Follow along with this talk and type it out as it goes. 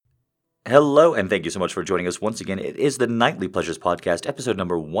Hello, and thank you so much for joining us once again. It is the Nightly Pleasures Podcast, episode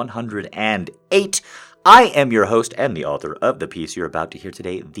number 108. I am your host and the author of the piece you're about to hear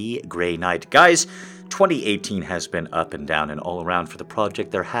today, The Grey Knight. Guys, 2018 has been up and down and all around for the project.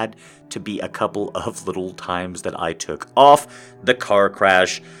 There had to be a couple of little times that I took off. The car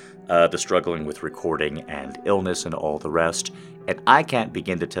crash, the struggling with recording and illness and all the rest. And I can't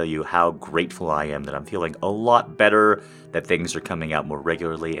begin to tell you how grateful I am that I'm feeling a lot better, that things are coming out more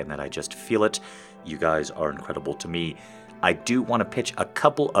regularly, and that I just feel it. You guys are incredible to me. I do want to pitch a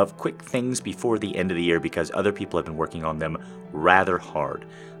couple of quick things before the end of the year because other people have been working on them rather hard.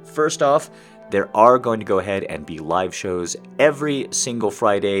 First off, there are going to go ahead and be live shows every single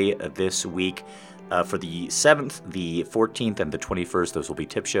Friday this week. For the 7th, the 14th, and the 21st, those will be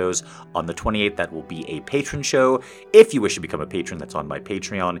tip shows. On the 28th, that will be a patron show. If you wish to become a patron, that's on my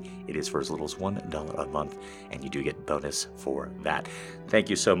Patreon. It is for as little as $1 a month, and you do get bonus for that. Thank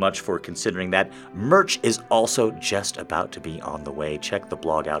you so much for considering that. Merch is also just about to be on the way. Check the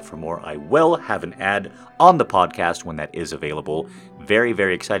blog out for more. I will have an ad on the podcast when that is available. Very,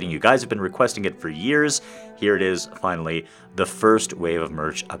 very exciting. You guys have been requesting it for years. Here it is, finally, the first wave of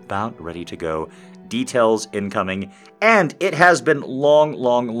merch about ready to go. Details incoming, and it has been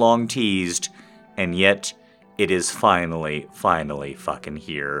long teased, and yet it is finally fucking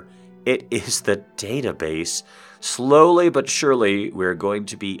here. It is the database. Slowly but surely, we're going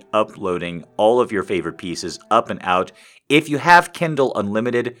to be uploading all of your favorite pieces up and out. If you have Kindle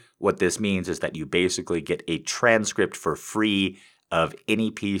Unlimited, what this means is that you basically get a transcript for free of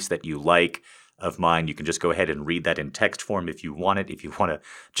any piece that you like of mine. You can just go ahead and read that in text form if you want it. If you want to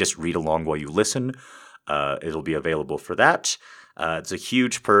just read along while you listen, it'll be available for that. It's a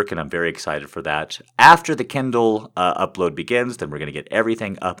huge perk, and I'm very excited for that. After the Kindle upload begins, then we're going to get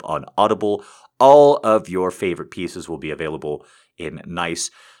everything up on Audible. All of your favorite pieces will be available in nice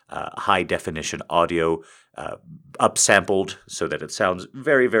high-definition audio, upsampled so that it sounds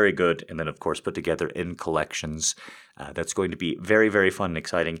very, very good, and then, of course, put together in collections. That's going to be very, very fun and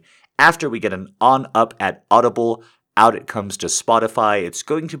exciting. After we get an on-up at Audible, out it comes to Spotify. It's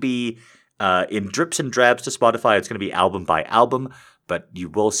going to be in drips and drabs to Spotify. It's going to be album by album, but you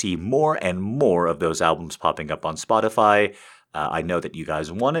will see more and more of those albums popping up on Spotify. I know that you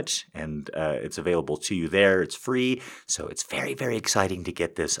guys want it, and it's available to you there. It's free, so it's very, very exciting to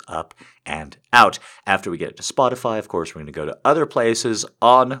get this up and out. After we get it to Spotify, of course, we're going to go to other places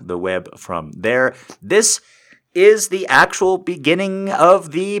on the web from there. This is the actual beginning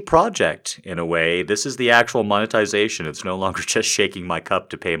of the project, in a way. This is the actual monetization. It's no longer just shaking my cup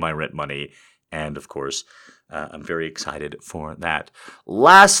to pay my rent money. And, of course, I'm very excited for that.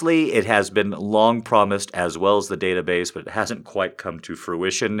 Lastly, it has been long promised, as well as the database, but it hasn't quite come to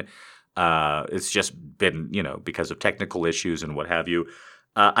fruition. It's just been, because of technical issues and what have you.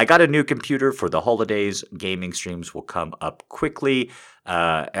 I got a new computer for the holidays. Gaming streams will come up quickly.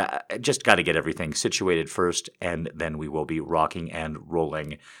 I just got to get everything situated first, and then we will be rocking and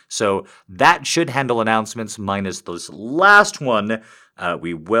rolling. So that should handle announcements, minus this last one.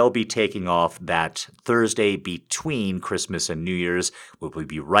 We will be taking off that Thursday between Christmas and New Year's. We'll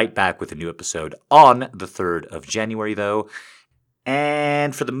be right back with a new episode on the 3rd of January, though.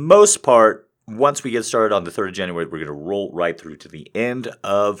 And for the most part, once we get started on the 3rd of January, we're going to roll right through to the end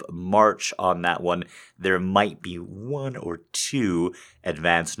of March on that one. There might be one or two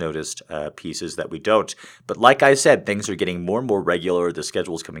advance noticed pieces that we don't. But like I said, things are getting more and more regular. The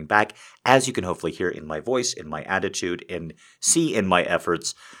schedule is coming back, as you can hopefully hear in my voice, in my attitude, and see in my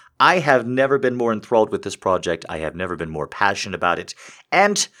efforts. I have never been more enthralled with this project. I have never been more passionate about it.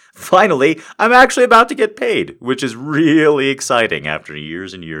 And finally, I'm actually about to get paid, which is really exciting after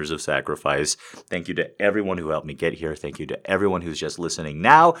years and years of sacrifice. Thank you to everyone who helped me get here. Thank you to everyone who's just listening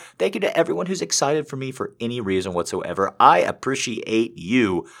now. Thank you to everyone who's excited for me for any reason whatsoever. I appreciate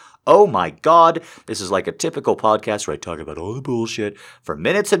you. Oh my God, this is like a typical podcast where I talk about all the bullshit for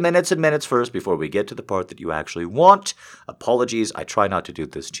minutes and minutes and minutes first before we get to the part that you actually want. Apologies, I try not to do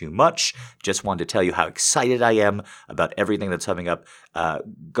this too much. Just wanted to tell you how excited I am about everything that's coming up.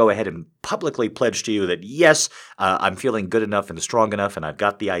 Go ahead and publicly pledge to you that yes, I'm feeling good enough and strong enough, and I've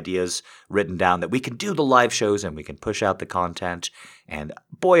got the ideas written down that we can do the live shows and we can push out the content. And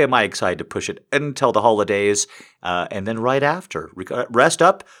boy, am I excited to push it until the holidays, and then right after. Rest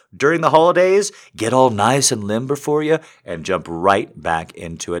up during the holidays, get all nice and limber for you, and jump right back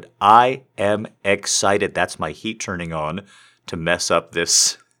into it. I am excited. That's my heat turning on to mess up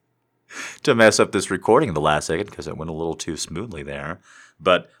this recording in the last second because it went a little too smoothly there.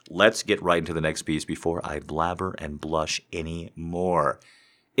 But let's get right into the next piece before I blabber and blush anymore.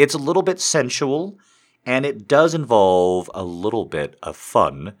 It's a little bit sensual, and it does involve a little bit of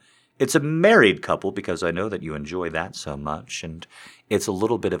fun. It's a married couple because I know that you enjoy that so much, and it's a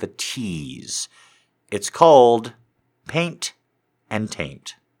little bit of a tease. It's called Paint and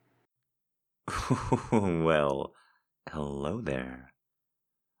Taint. Well, hello there.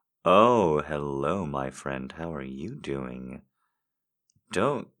 Oh, hello, my friend. How are you doing?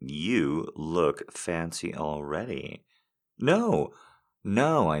 Don't you look fancy already? No,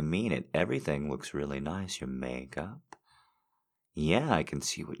 no, I mean it. Everything looks really nice. Your makeup. Yeah, I can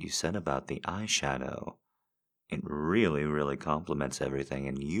see what you said about the eyeshadow. It really, really complements everything,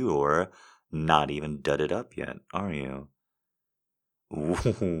 and you're not even dudded up yet, are you?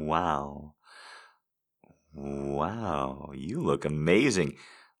 Wow. Wow, you look amazing.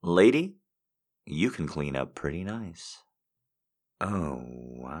 Lady, you can clean up pretty nice. Oh,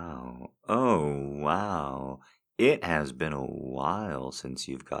 wow. Oh, wow. It has been a while since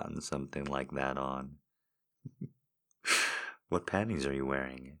you've gotten something like that on. What panties are you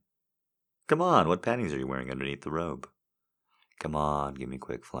wearing? Come on, what panties are you wearing underneath the robe? Come on, give me a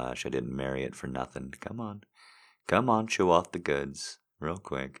quick flash. I didn't marry it for nothing. Come on. Come on, show off the goods. Real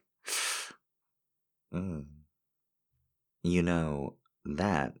quick. Mm. You know,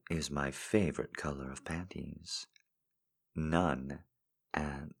 that is my favorite color of panties. None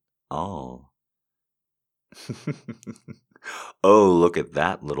at all. Oh, look at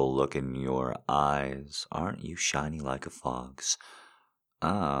that little look in your eyes. Aren't you shiny like a fox?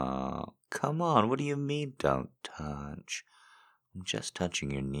 Ah, come on, what do you mean don't touch? I'm just touching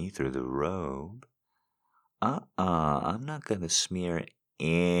your knee through the robe. I'm not gonna smear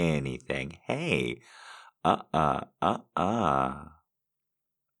anything. Hey, Well,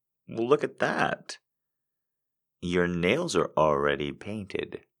 look at that. Your nails are already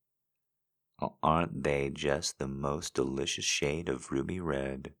painted. Oh, aren't they just the most delicious shade of ruby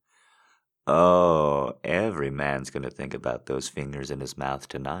red? Oh, every man's gonna think about those fingers in his mouth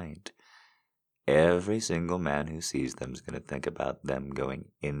tonight. Every single man who sees them's gonna think about them going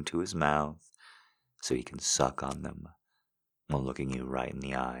into his mouth so he can suck on them while looking you right in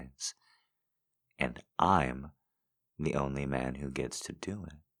the eyes. And I'm the only man who gets to do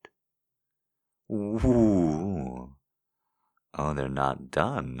it. Ooh. Oh, they're not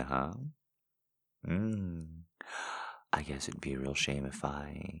done, huh? I guess it'd be a real shame if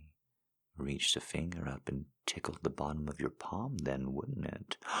I reached a finger up and tickled the bottom of your palm then, wouldn't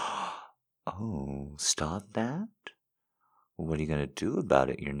it? Oh, stop that? What are you going to do about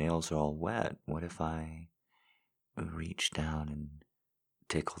it? Your nails are all wet. What if I reach down and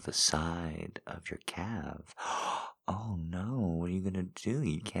tickle the side of your calf? Oh no, what are you going to do?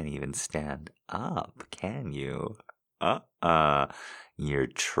 You can't even stand up, can you? You're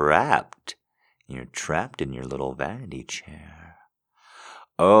trapped. You're trapped in your little vanity chair.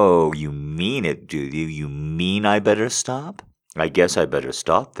 Oh, you mean it, do you? You mean I better stop? I guess I better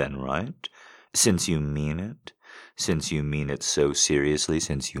stop then, right? Since you mean it. Since you mean it so seriously.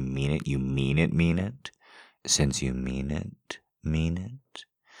 Since you mean it, mean it. Since you mean it, mean it.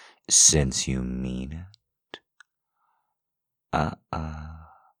 Since you mean it.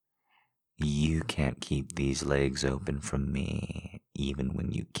 You can't keep these legs open from me, even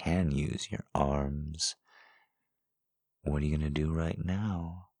when you can use your arms. What are you going to do right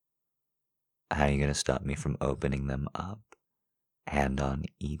now? How are you going to stop me from opening them up? Hand on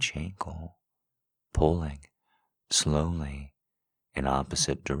each ankle, pulling slowly in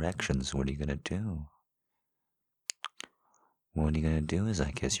opposite directions. What are you going to do? What are you going to do as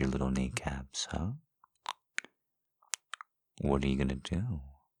I kiss your little kneecaps, huh? What are you going to do?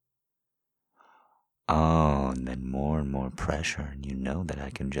 Oh, and then more and more pressure, and you know that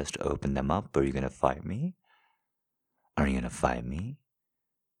I can just open them up. Are you going to fight me? Are you going to fight me?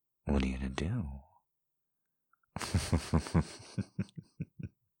 What are you going to do?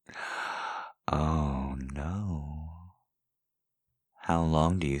 Oh, no. How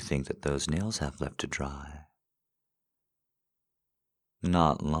long do you think that those nails have left to dry?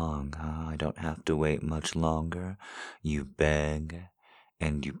 Not long, huh? I don't have to wait much longer. You beg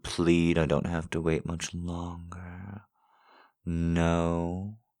and you plead. I don't have to wait much longer.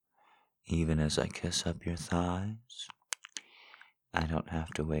 No. Even as I kiss up your thighs, I don't have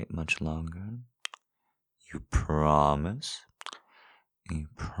to wait much longer. You promise? You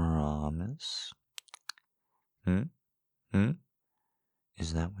promise?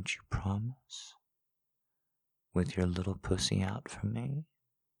 Is that what you promise? With your little pussy out for me?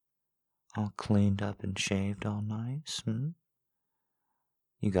 All cleaned up and shaved all nice,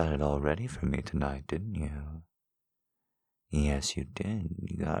 You got it all ready for me tonight, didn't you? Yes, you did.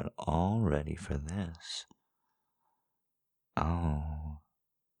 You got it all ready for this. Oh.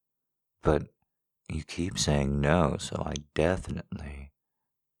 But you keep saying no, so I definitely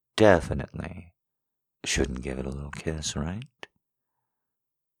definitely shouldn't give it a little kiss, right?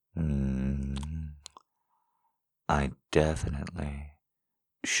 I definitely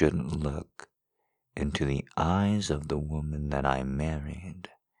shouldn't look into the eyes of the woman that I married,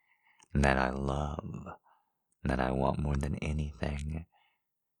 that I love, that I want more than anything,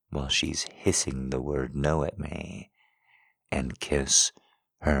 while she's hissing the word no at me, and kiss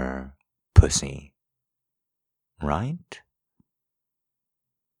her pussy. Right?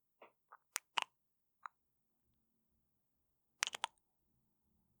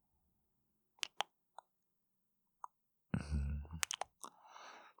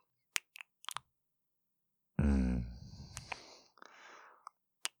 Mm.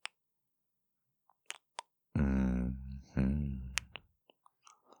 Mm. Mm.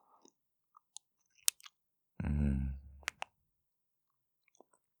 Mm.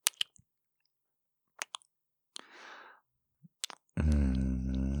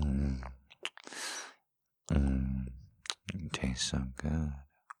 Mm. Mm. It tastes so good.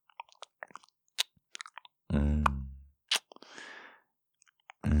 Mm.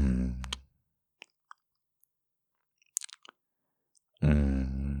 Mm. Mm.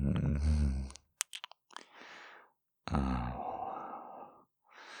 Oh.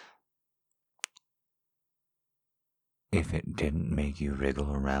 If it didn't make you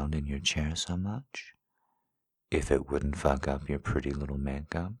wriggle around in your chair so much, if it wouldn't fuck up your pretty little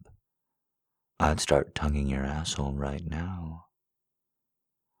makeup, I'd start tonguing your asshole right now.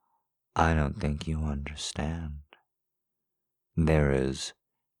 I don't think you understand. There is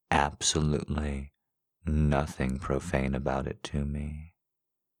absolutely nothing profane about it to me.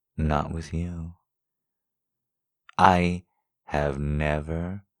 Not with you. I have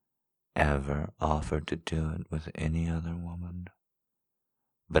never, ever offered to do it with any other woman.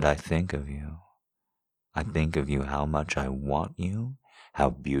 But I think of you. I think of you how much I want you, how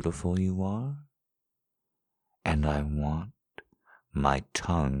beautiful you are. And I want my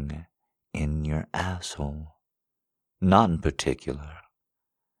tongue in your asshole. Not in particular.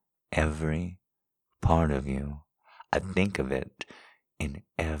 Every part of you. I think of it in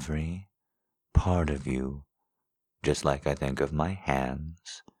every part of you, just like I think of my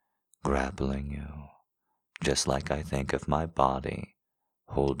hands grappling you, just like I think of my body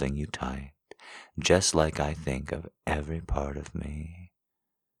holding you tight, just like I think of every part of me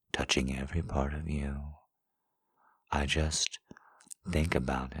touching every part of you. I just think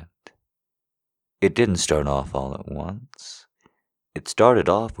about it. It didn't start off all at once. It started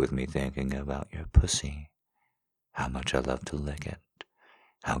off with me thinking about your pussy, how much I love to lick it,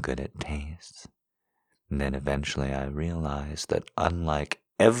 how good it tastes. And then eventually I realized that unlike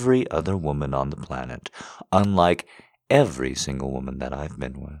every other woman on the planet, unlike every single woman that I've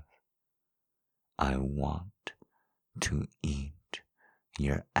been with, I want to eat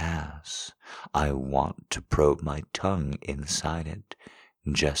your ass. I want to probe my tongue inside it,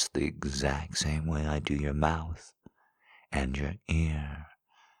 just the exact same way I do your mouth and your ear.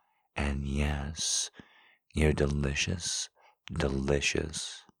 And yes, your delicious,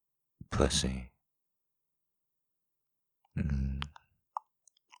 delicious pussy. Mm.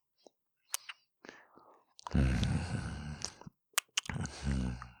 Mm.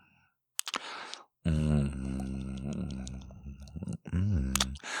 Mm. Mm. Mm.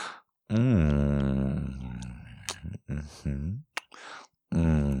 Mm. Mhm.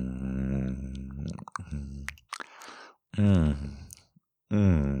 Mm.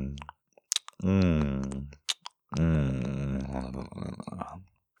 Mm. Mm. Mm. Mm.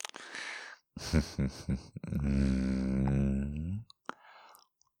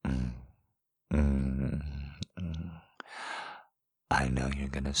 Mm. Mm. I know you're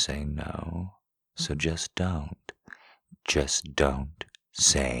gonna say no, so just don't. Just don't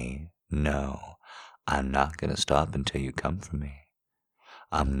say no. I'm not gonna stop until you come for me.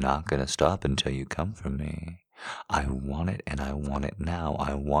 I'm not gonna stop until you come for me. I want it and I want it now.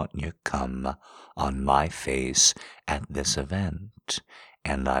 I want your cum on my face at this event.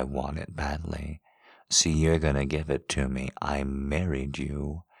 And I want it badly. See, you're gonna give it to me. I married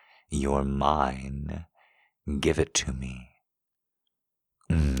you. You're mine. Give it to me.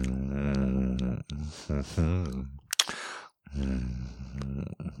 Mm.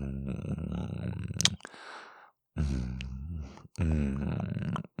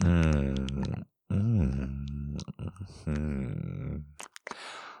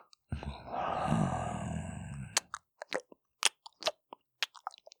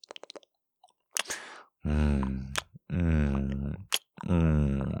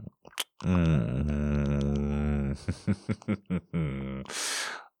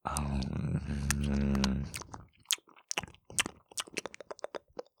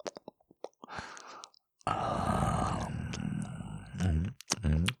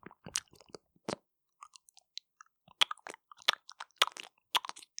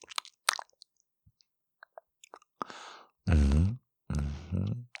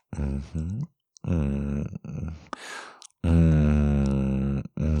 Mm-hmm. Mm-hmm.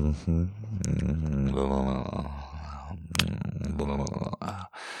 Mm-hmm.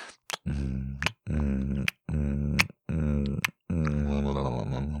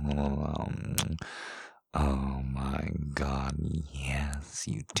 Oh my god, yes,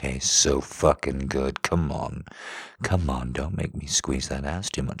 you taste so fucking good. Come on. Come on, don't make me squeeze that ass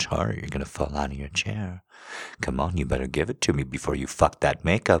too much harder. You're gonna fall out of your chair. Come on, you better give it to me before you fuck that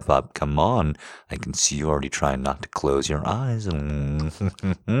makeup up. Come on. I can see you already trying not to close your eyes. Mm.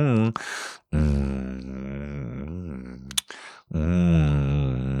 Mm.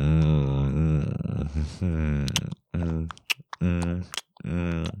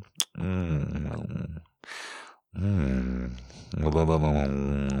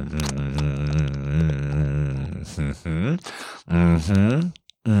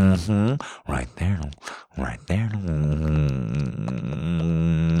 Right there, right there.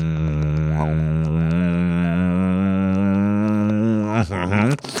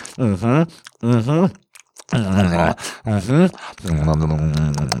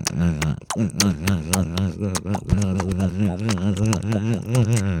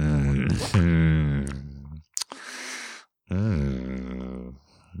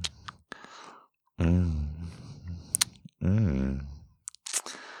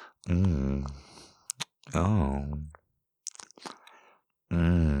 Oh.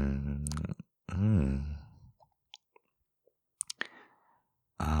 Mm. Mm.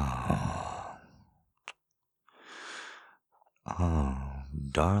 Oh. Oh,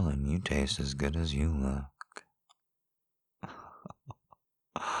 darling, you taste as good as you look.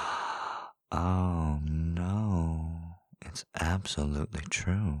 Oh, no. It's absolutely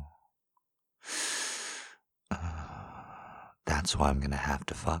true. That's why I'm gonna have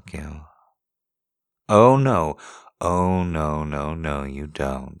to fuck you. Oh, no. Oh, no, no, no, you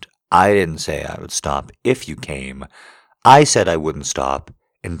don't. I didn't say I would stop if you came. I said I wouldn't stop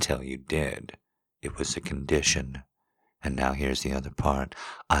until you did. It was a condition. And now here's the other part.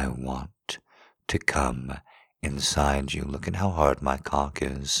 I want to come inside you. Look at how hard my cock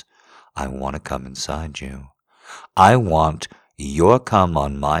is. I want to come inside you. I want your cum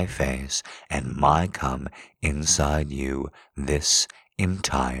on my face and my cum inside you this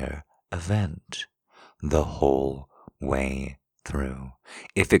entire event. The whole way through.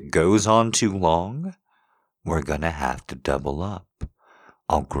 If it goes on too long, we're gonna have to double up.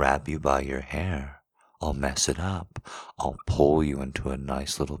 I'll grab you by your hair. I'll mess it up. I'll pull you into a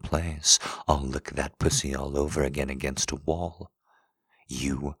nice little place. I'll lick that pussy all over again against a wall.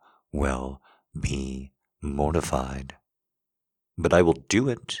 You will be mortified. But I will do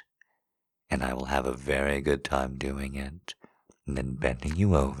it, and I will have a very good time doing it. And then bending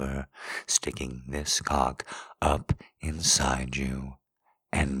you over, sticking this cock up inside you,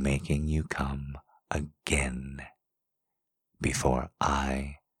 and making you come again before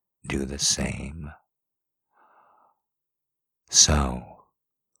I do the same. So,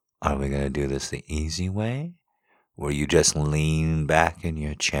 are we going to do this the easy way? Where you just lean back in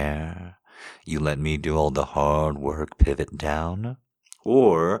your chair, you let me do all the hard work, pivot down?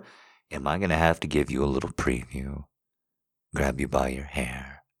 Or am I going to have to give you a little preview, grab you by your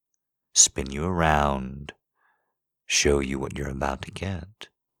hair, spin you around, show you what you're about to get?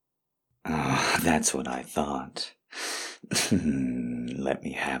 Oh, that's what I thought. Let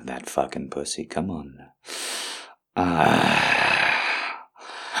me have that fucking pussy. Come on.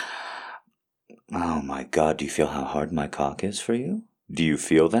 Oh my god, do you feel how hard my cock is for you? Do you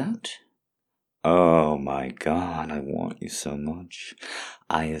feel that? Oh my god, I want you so much.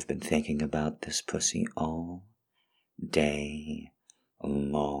 I have been thinking about this pussy all day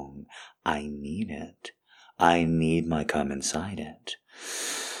long. I need it. I need my cum inside it.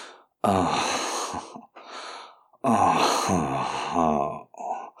 Oh. Oh. Oh.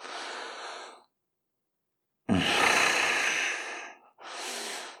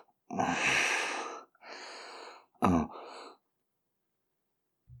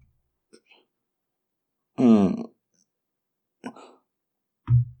 Mm.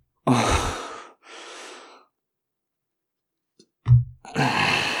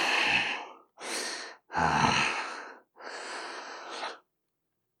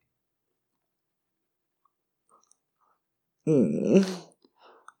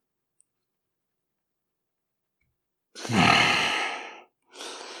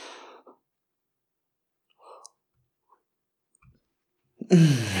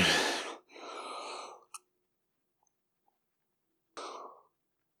 Mm.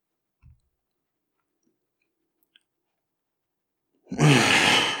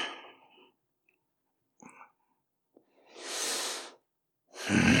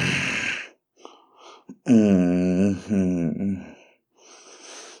 Mm-hmm.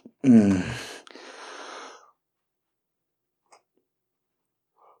 Mm.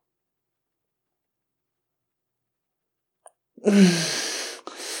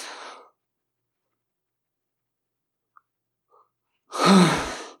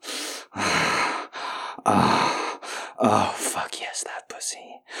 Oh, oh, fuck yes, that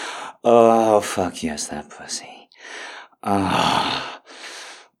pussy. Oh, fuck yes, that pussy. Ah.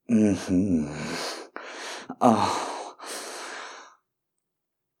 Mm-hmm. Oh.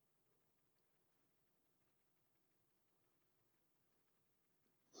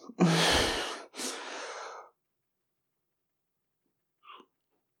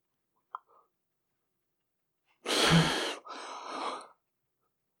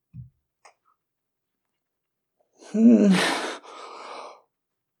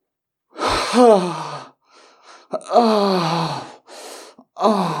 Oh. Oh.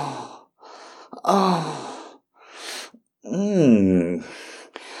 Oh. Oh. Mm.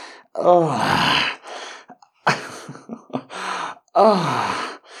 Oh.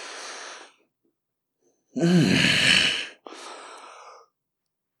 Oh. Mm.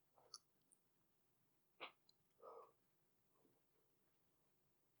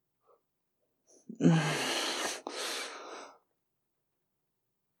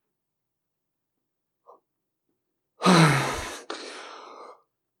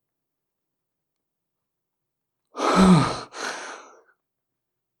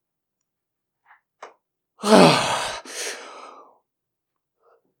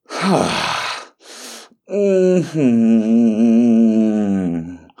 Mhm.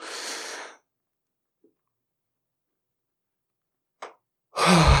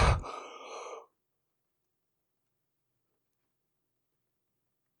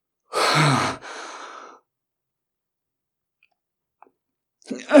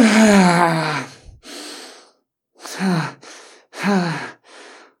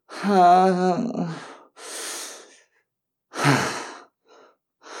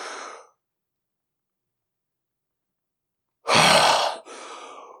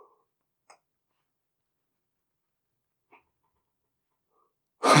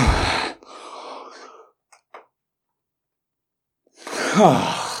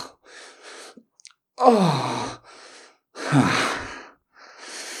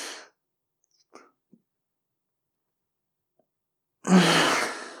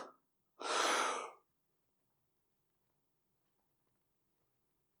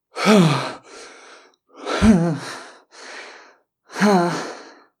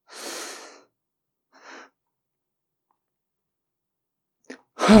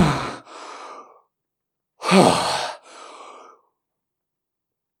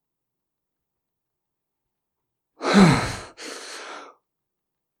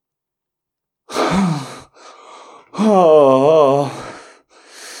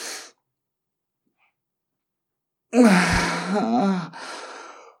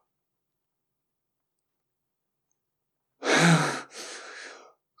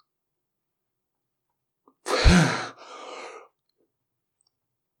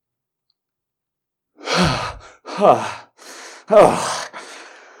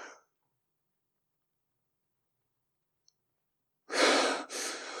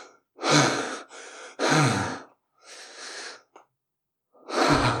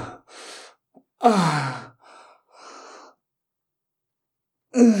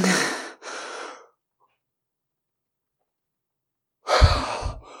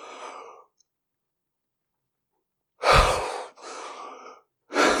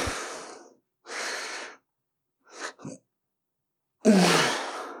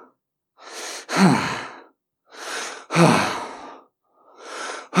 Oh.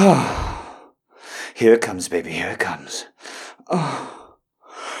 Oh. Here it comes, baby. Here it comes. Oh.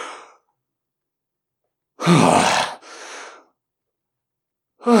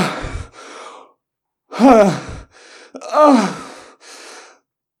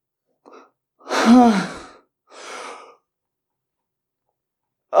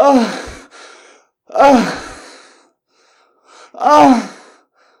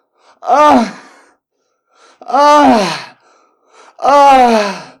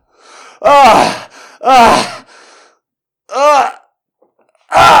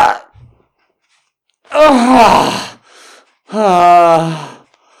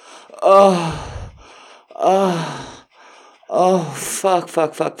 Oh, fuck,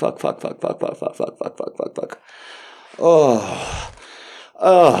 fuck, fuck, fuck, fuck, fuck, fuck, fuck, fuck, fuck, fuck, fuck, fuck, fuck. Oh,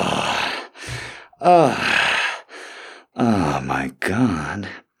 oh, oh, oh my God.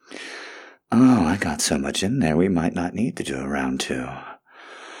 Oh, I got so much in there we might not need to do a round two.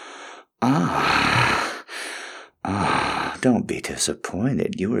 Ah, Ah, don't be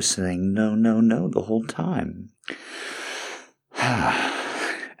disappointed. You were saying no, no, no the whole time.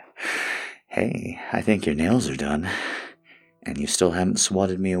 Hey, I think your nails are done, and you still haven't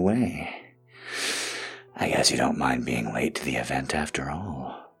swatted me away. I guess you don't mind being late to the event after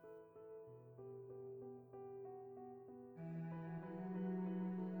all.